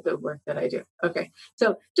time with the work that I do. Okay.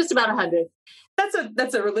 So just about 100.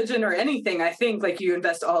 That's a religion or anything. I think like you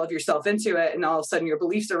invest all of yourself into it and all of a sudden your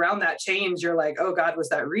beliefs around that change. You're like, oh God, was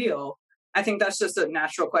that real? I think that's just a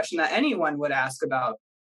natural question that anyone would ask about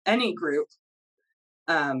any group.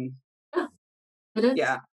 Yeah, it is.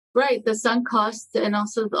 Yeah. Right. The sunk costs and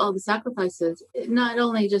also all the sacrifices, not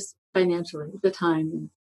only just financially, the time and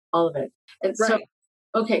all of it. And so, Right.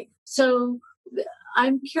 okay. So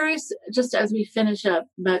I'm curious, just as we finish up,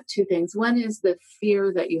 about two things. One is the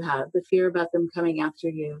fear that you have, the fear about them coming after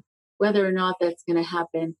you, whether or not that's going to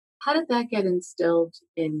happen. How did that get instilled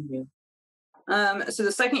in you? So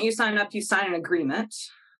the second you sign up, you sign an agreement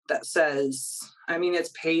that says, I mean, it's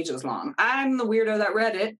pages long. I'm the weirdo that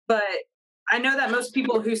read it, but I know that most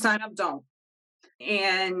people who sign up don't.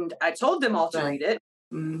 And I told them all to read it.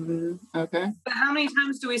 Mm-hmm. Okay. But how many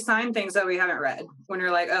times do we sign things that we haven't read when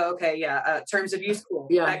you're like, oh, okay, yeah, terms of use, cool.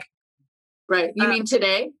 Yeah. Like, right. You mean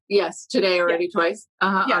today? Yes. Today already twice. Yeah,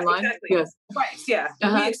 online? exactly. Yes. Twice, yeah.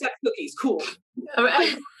 We accept cookies, cool.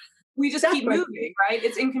 We just keep moving, right?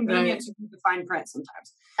 It's inconvenient to read the fine print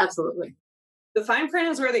sometimes. Absolutely. The fine print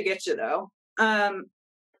is where they get you, though. I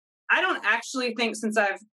don't actually think, since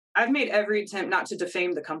I've made every attempt not to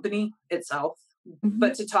defame the company itself,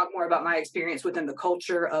 but to talk more about my experience within the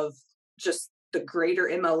culture of just the greater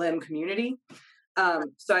MLM community.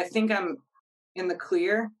 So I think I'm in the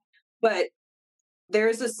clear, but there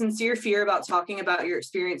is a sincere fear about talking about your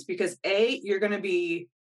experience because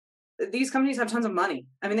these companies have tons of money.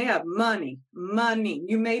 I mean, they have money.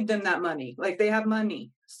 You made them that money. Like they have money.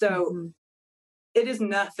 So it is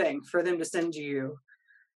nothing for them to send you,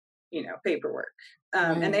 paperwork.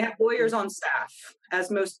 And they have lawyers on staff, as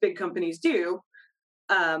most big companies do,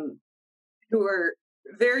 who are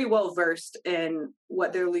very well versed in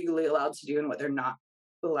what they're legally allowed to do and what they're not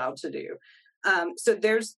allowed to do. So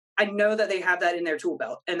I know that they have that in their tool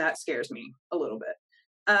belt, and that scares me a little bit.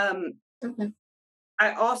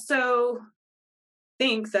 I also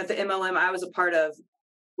think that the MLM I was a part of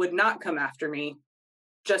would not come after me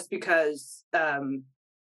just because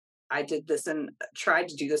I did this and tried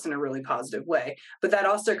to do this in a really positive way. But that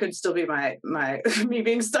also could still be my me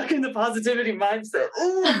being stuck in the positivity mindset.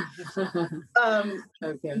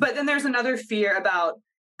 But then there's another fear about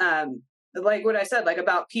like what I said, like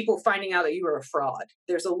about people finding out that you were a fraud.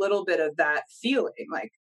 There's a little bit of that feeling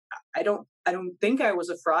like I don't think I was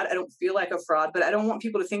a fraud. I don't feel like a fraud, but I don't want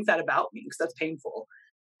people to think that about me because that's painful.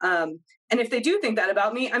 And if they do think that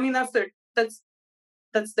about me, I mean, that's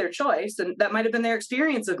their choice. And that might've been their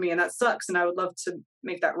experience of me, and that sucks. And I would love to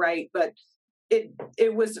make that right. But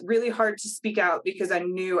it was really hard to speak out because I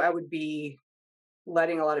knew I would be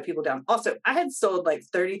letting a lot of people down. Also, I had sold like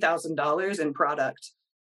 $30,000 in product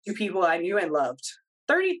to people I knew and loved.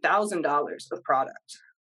 $30,000 of product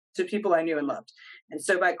to people I knew and loved. And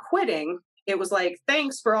so by quitting, it was like,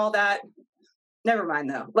 thanks for all that. Never mind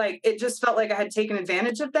though. Like it just felt like I had taken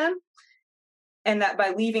advantage of them. And that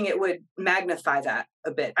by leaving, it would magnify that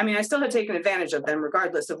a bit. I mean, I still had taken advantage of them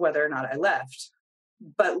regardless of whether or not I left.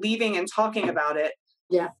 But leaving and talking about it,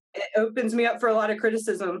 it opens me up for a lot of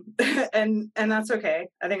criticism. and that's okay.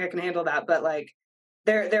 I think I can handle that. But like,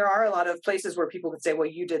 there are a lot of places where people would say, well,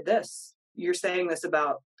 you did this. You're saying this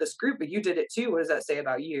about this group, but you did it too. What does that say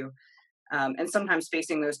about you? And sometimes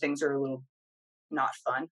facing those things are a little not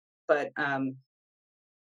fun. But I'm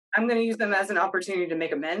going to use them as an opportunity to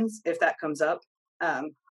make amends if that comes up. To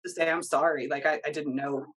say I'm sorry. Like I didn't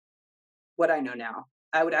know what I know now.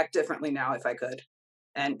 I would act differently now if I could.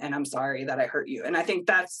 And I'm sorry that I hurt you. And I think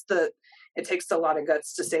it takes a lot of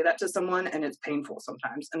guts to say that to someone, and it's painful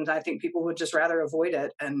sometimes. And I think people would just rather avoid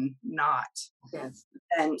it and not. Yes.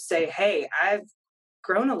 And say, hey, I've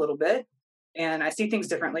grown a little bit and I see things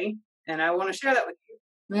differently and I want to share that with you.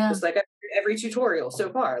 Yeah. Just like every tutorial so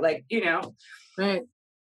far, like, right.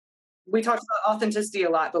 We talked about authenticity a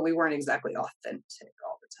lot, but we weren't exactly authentic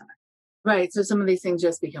all the time. Right. So some of these things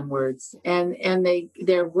just become words, and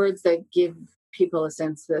they're words that give people a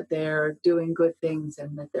sense that they're doing good things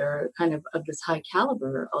and that they're kind of this high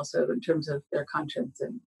caliber also in terms of their conscience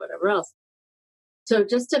and whatever else. So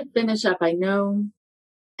just to finish up, I know,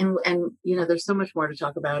 and there's so much more to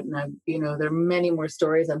talk about, and there are many more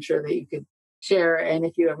stories I'm sure that you could share. And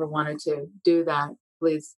if you ever wanted to do that,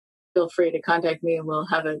 please feel free to contact me and we'll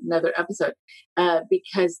have another episode,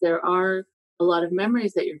 because there are a lot of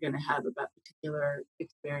memories that you're going to have about particular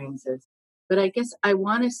experiences. But I guess I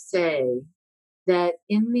want to say that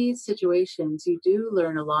in these situations, you do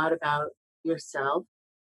learn a lot about yourself.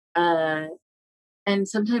 Uh, and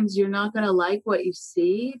sometimes you're not going to like what you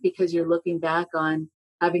see because you're looking back on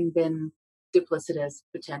having been duplicitous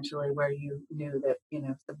potentially, where you knew that,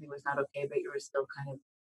 something was not okay, but you were still kind of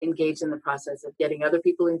engaged in the process of getting other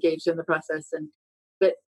people engaged in the process.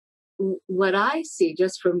 But what I see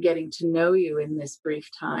just from getting to know you in this brief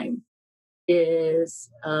time is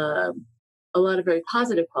a lot of very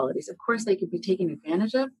positive qualities. Of course, they can be taken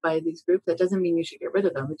advantage of by these groups. That doesn't mean you should get rid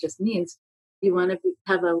of them. It just means you want to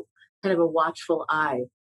have a kind of a watchful eye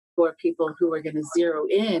for people who are going to zero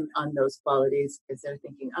in on those qualities because they're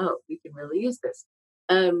thinking, oh, we can really use this.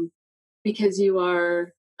 Because you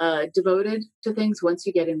are devoted to things. Once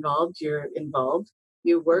you get involved, you're involved.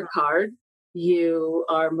 You work hard. You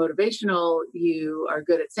are motivational. You are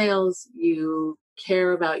good at sales. You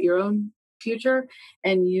care about your own future,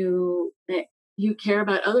 and you care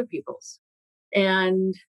about other people's.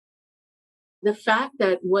 And the fact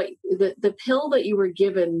that the pill that you were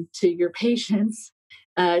given to your patients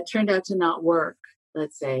turned out to not work,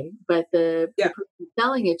 let's say, but the person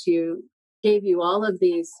selling it to you gave you all of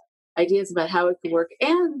these ideas about how it could work.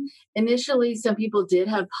 And initially, some people did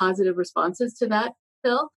have positive responses to that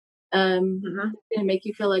pill. And make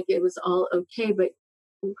you feel like it was all okay. But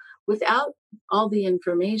without all the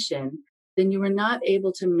information, then you were not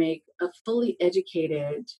able to make a fully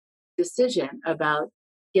educated decision about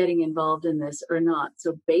getting involved in this or not.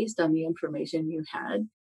 So based on the information you had,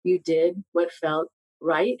 you did what felt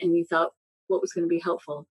right, and you thought what was going to be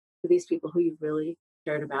helpful to these people who you really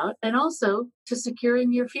cared about, and also to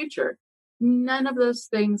securing your future. None of those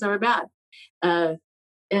things are bad.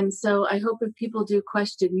 And so I hope if people do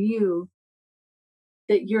question you,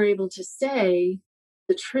 that you're able to say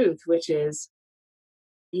the truth, which is,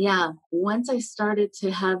 yeah, once I started to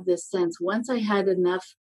have this sense, once I had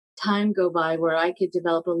enough time go by where I could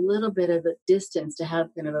develop a little bit of a distance to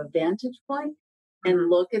have kind of a vantage point and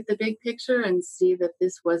look at the big picture and see that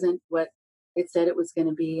this wasn't what it said it was going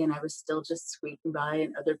to be. And I was still just squeaking by,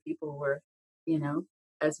 and other people were,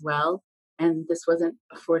 as well. And this wasn't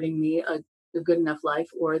affording me a good enough life,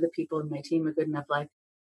 or the people in my team a good enough life.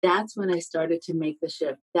 That's when I started to make the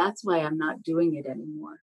shift. That's why I'm not doing it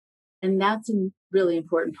anymore. And that's a really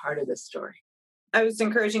important part of this story. I was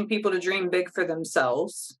encouraging people to dream big for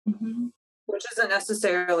themselves, which isn't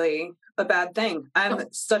necessarily a bad thing.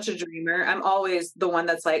 I'm such a dreamer. I'm always the one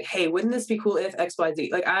that's like, hey, wouldn't this be cool if X, Y, Z?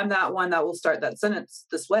 Like, I'm that one that will start that sentence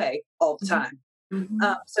this way all the time.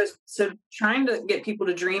 So trying to get people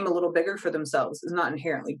to dream a little bigger for themselves is not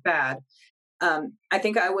inherently bad. I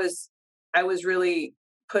think I was really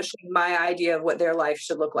pushing my idea of what their life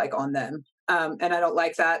should look like on them. And I don't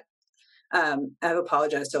like that. I've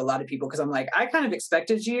apologized to a lot of people because I'm like, I kind of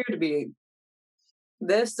expected you to be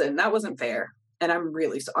this, and that wasn't fair. And I'm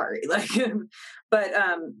really sorry. But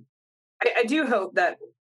I do hope that,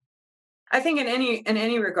 I think in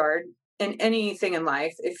any regard, in anything in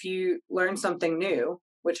life, if you learn something new,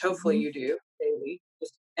 which hopefully you do daily,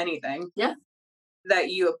 just anything,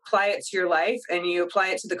 that you apply it to your life and you apply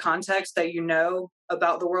it to the context that you know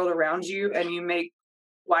about the world around you, and you make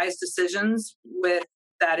wise decisions with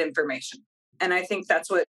that information. And I think that's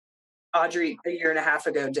what Audrey a year and a half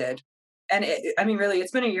ago did. And really,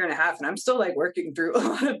 it's been a year and a half, and I'm still working through a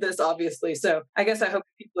lot of this, obviously. So I guess I hope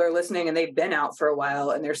people are listening and they've been out for a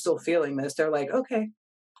while and they're still feeling this. They're like, okay,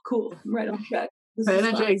 cool, I'm right on track. Right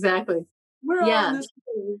on track, exactly. We're all on this.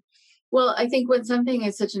 Well, I think when something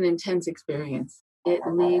is such an intense experience, it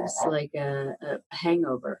leaves like a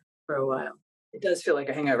hangover for a while. It does feel like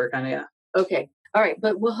a hangover, kind of, yeah. Okay. All right.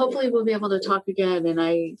 But hopefully we'll be able to talk again. And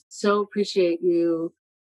I so appreciate you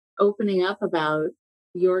opening up about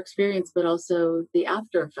your experience, but also the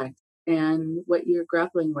after effects and what you're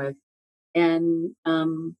grappling with. And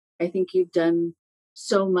I think you've done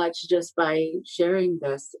so much just by sharing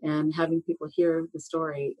this and having people hear the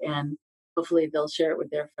story. And hopefully they'll share it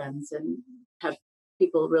with their friends and have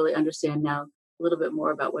people really understand now a little bit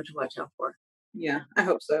more about what to watch out for. Yeah, I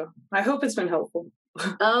hope so. I hope it's been helpful.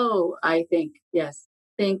 Oh, I think, yes.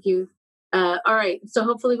 Thank you. All right. So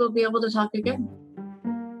hopefully we'll be able to talk again.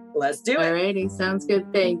 Let's do it. All righty. Sounds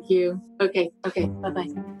good. Thank you. Okay. Bye-bye.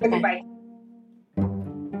 Okay, bye.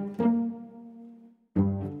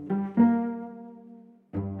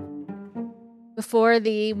 Before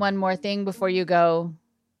the one more thing before you go,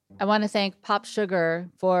 I want to thank Pop Sugar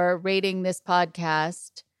for rating this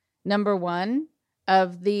podcast number 1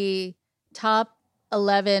 of the top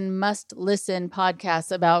 11 must-listen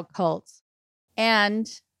podcasts about cults. And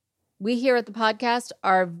We here at the podcast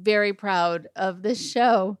are very proud of this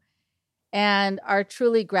show and are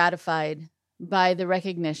truly gratified by the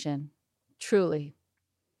recognition, truly.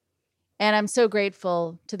 And I'm so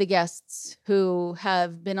grateful to the guests who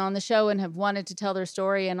have been on the show and have wanted to tell their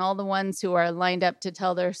story, and all the ones who are lined up to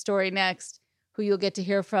tell their story next, who you'll get to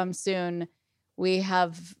hear from soon. We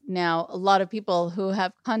have now a lot of people who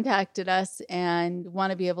have contacted us and want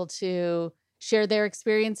to be able to share their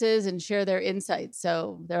experiences and share their insights.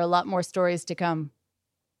 So there are a lot more stories to come.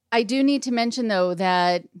 I do need to mention, though,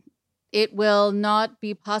 that it will not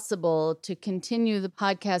be possible to continue the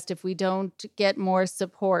podcast if we don't get more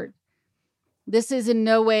support. This is in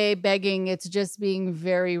no way begging, it's just being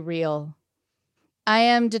very real. I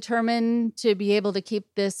am determined to be able to keep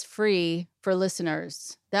this free for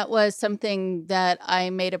listeners. That was something that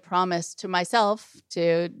I made a promise to myself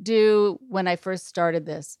to do when I first started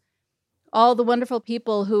this. All the wonderful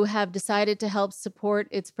people who have decided to help support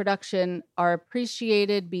its production are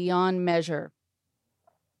appreciated beyond measure.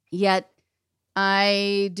 Yet,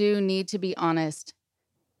 I do need to be honest.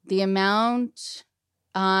 The amount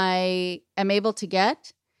I am able to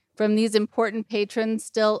get from these important patrons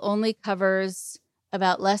still only covers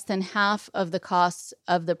about less than half of the costs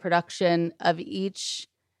of the production of each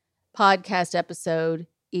podcast episode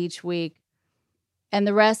each week. And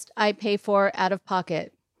the rest I pay for out of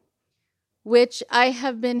pocket, which I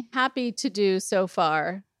have been happy to do so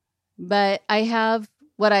far. But I have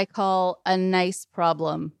what I call a nice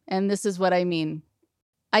problem. And this is what I mean.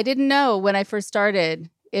 I didn't know when I first started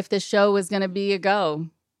if the show was going to be a go.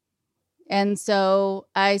 And so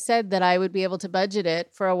I said that I would be able to budget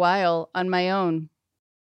it for a while on my own.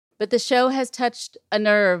 But the show has touched a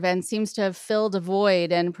nerve and seems to have filled a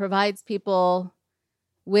void and provides people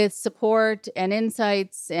with support and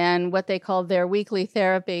insights and what they call their weekly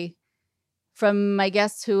therapy from my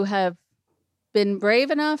guests who have been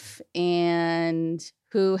brave enough and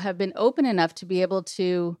who have been open enough to be able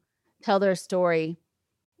to tell their story.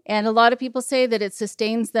 And a lot of people say that it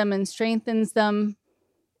sustains them and strengthens them,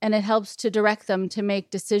 and it helps to direct them to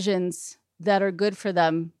make decisions that are good for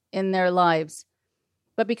them in their lives.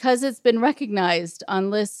 But because it's been recognized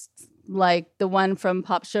on lists like the one from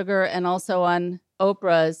Pop Sugar and also on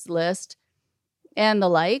Oprah's list and the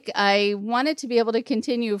like, I wanted to be able to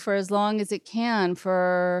continue for as long as it can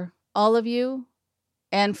for all of you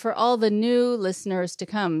and for all the new listeners to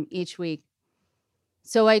come each week.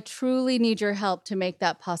 So I truly need your help to make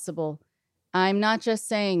that possible. I'm not just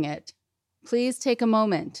saying it. Please take a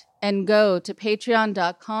moment and go to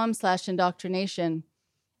patreon.com/indoctrination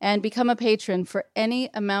and become a patron for any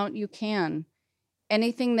amount you can,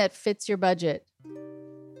 anything that fits your budget.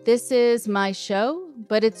 This is my show,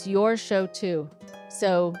 but it's your show too.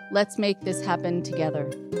 So let's make this happen together.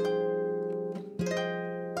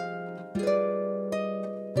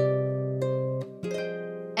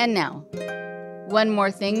 And now, one more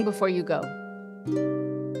thing before you go.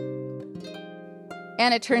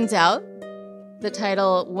 And it turns out the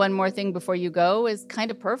title, One More Thing Before You Go, is kind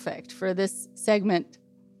of perfect for this segment.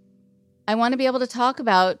 I want to be able to talk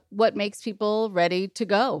about what makes people ready to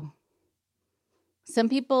go. Some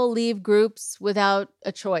people leave groups without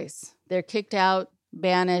a choice. They're kicked out,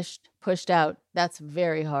 banished, pushed out. That's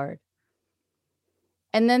very hard.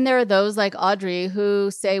 And then there are those like Audrey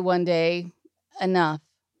who say one day, enough.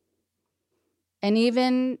 And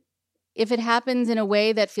even if it happens in a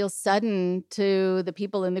way that feels sudden to the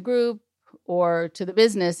people in the group or to the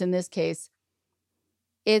business in this case,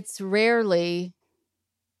 it's rarely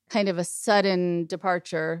kind of a sudden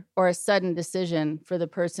departure or a sudden decision for the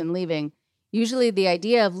person leaving. Usually the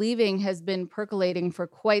idea of leaving has been percolating for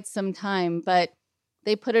quite some time, but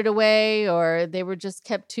they put it away or they were just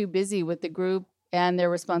kept too busy with the group and their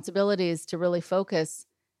responsibilities to really focus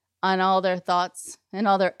on all their thoughts and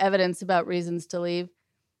all their evidence about reasons to leave.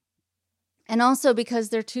 And also because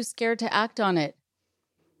they're too scared to act on it.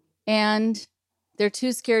 And they're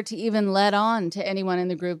too scared to even let on to anyone in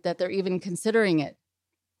the group that they're even considering it.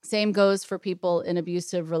 Same goes for people in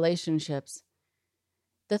abusive relationships.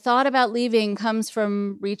 The thought about leaving comes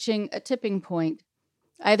from reaching a tipping point,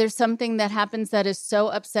 either something that happens that is so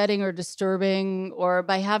upsetting or disturbing, or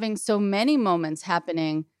by having so many moments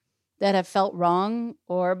happening that have felt wrong,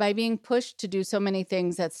 or by being pushed to do so many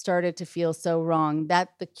things that started to feel so wrong,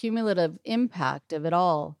 that the cumulative impact of it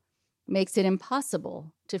all makes it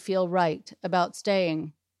impossible to feel right about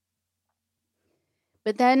staying.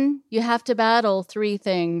 But then you have to battle three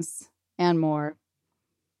things and more.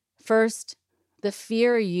 First, the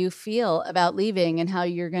fear you feel about leaving and how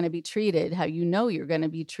you're going to be treated, how you know you're going to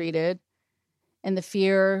be treated, and the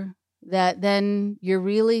fear that then you're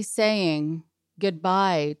really saying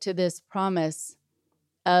goodbye to this promise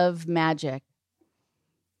of magic,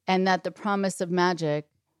 and that the promise of magic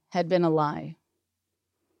had been a lie.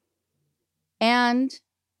 And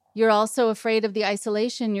you're also afraid of the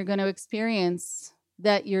isolation you're going to experience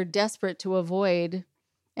that you're desperate to avoid,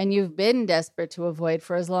 and you've been desperate to avoid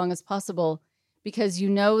for as long as possible, because you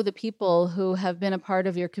know the people who have been a part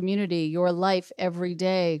of your community, your life every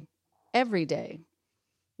day,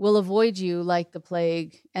 will avoid you like the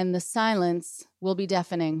plague, and the silence will be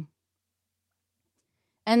deafening.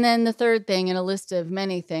 And then the third thing in a list of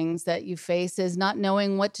many things that you face is not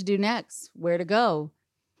knowing what to do next, where to go.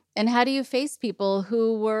 And how do you face people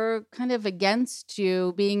who were kind of against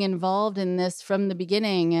you being involved in this from the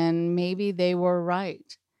beginning, and maybe they were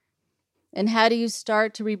right? And how do you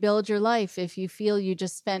start to rebuild your life if you feel you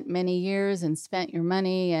just spent many years and spent your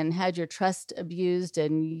money and had your trust abused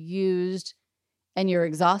and used, and you're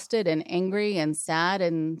exhausted and angry and sad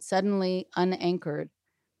and suddenly unanchored?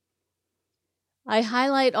 I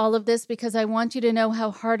highlight all of this because I want you to know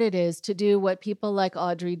how hard it is to do what people like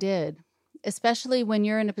Audrey did, especially when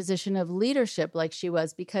you're in a position of leadership like she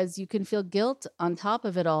was, because you can feel guilt on top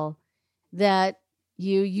of it all that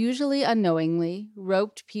you usually unknowingly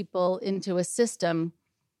roped people into a system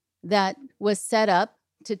that was set up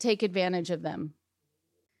to take advantage of them.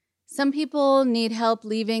 Some people need help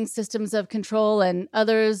leaving systems of control, and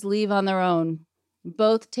others leave on their own.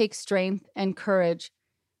 Both take strength and courage,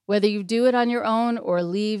 whether you do it on your own or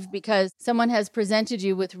leave because someone has presented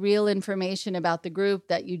you with real information about the group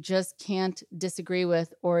that you just can't disagree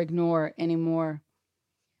with or ignore anymore.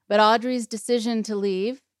 But Audrey's decision to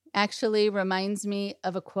leave actually reminds me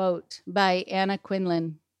of a quote by Anna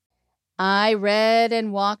Quindlen. "I read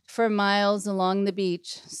and walked for miles along the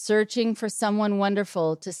beach, searching for someone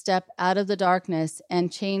wonderful to step out of the darkness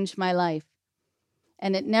and change my life.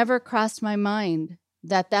 And it never crossed my mind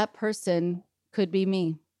that that person could be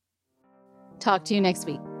me." Talk to you next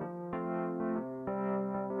week.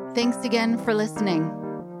 Thanks again for listening.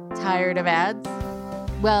 Tired of ads?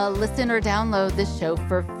 Well, listen or download this show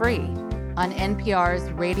for free on NPR's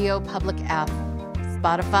Radio Public app,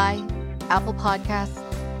 Spotify, Apple Podcasts,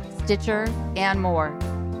 Stitcher, and more.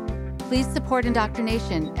 Please support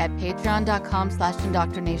Indoctrination at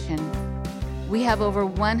patreon.com/indoctrination. We have over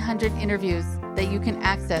 100 interviews that you can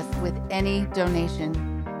access with any donation.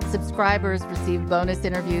 Subscribers receive bonus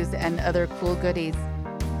interviews and other cool goodies.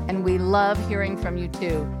 And we love hearing from you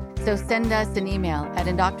too. So send us an email at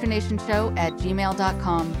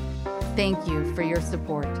indoctrinationshow@gmail.com. Thank you for your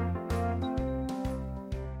support.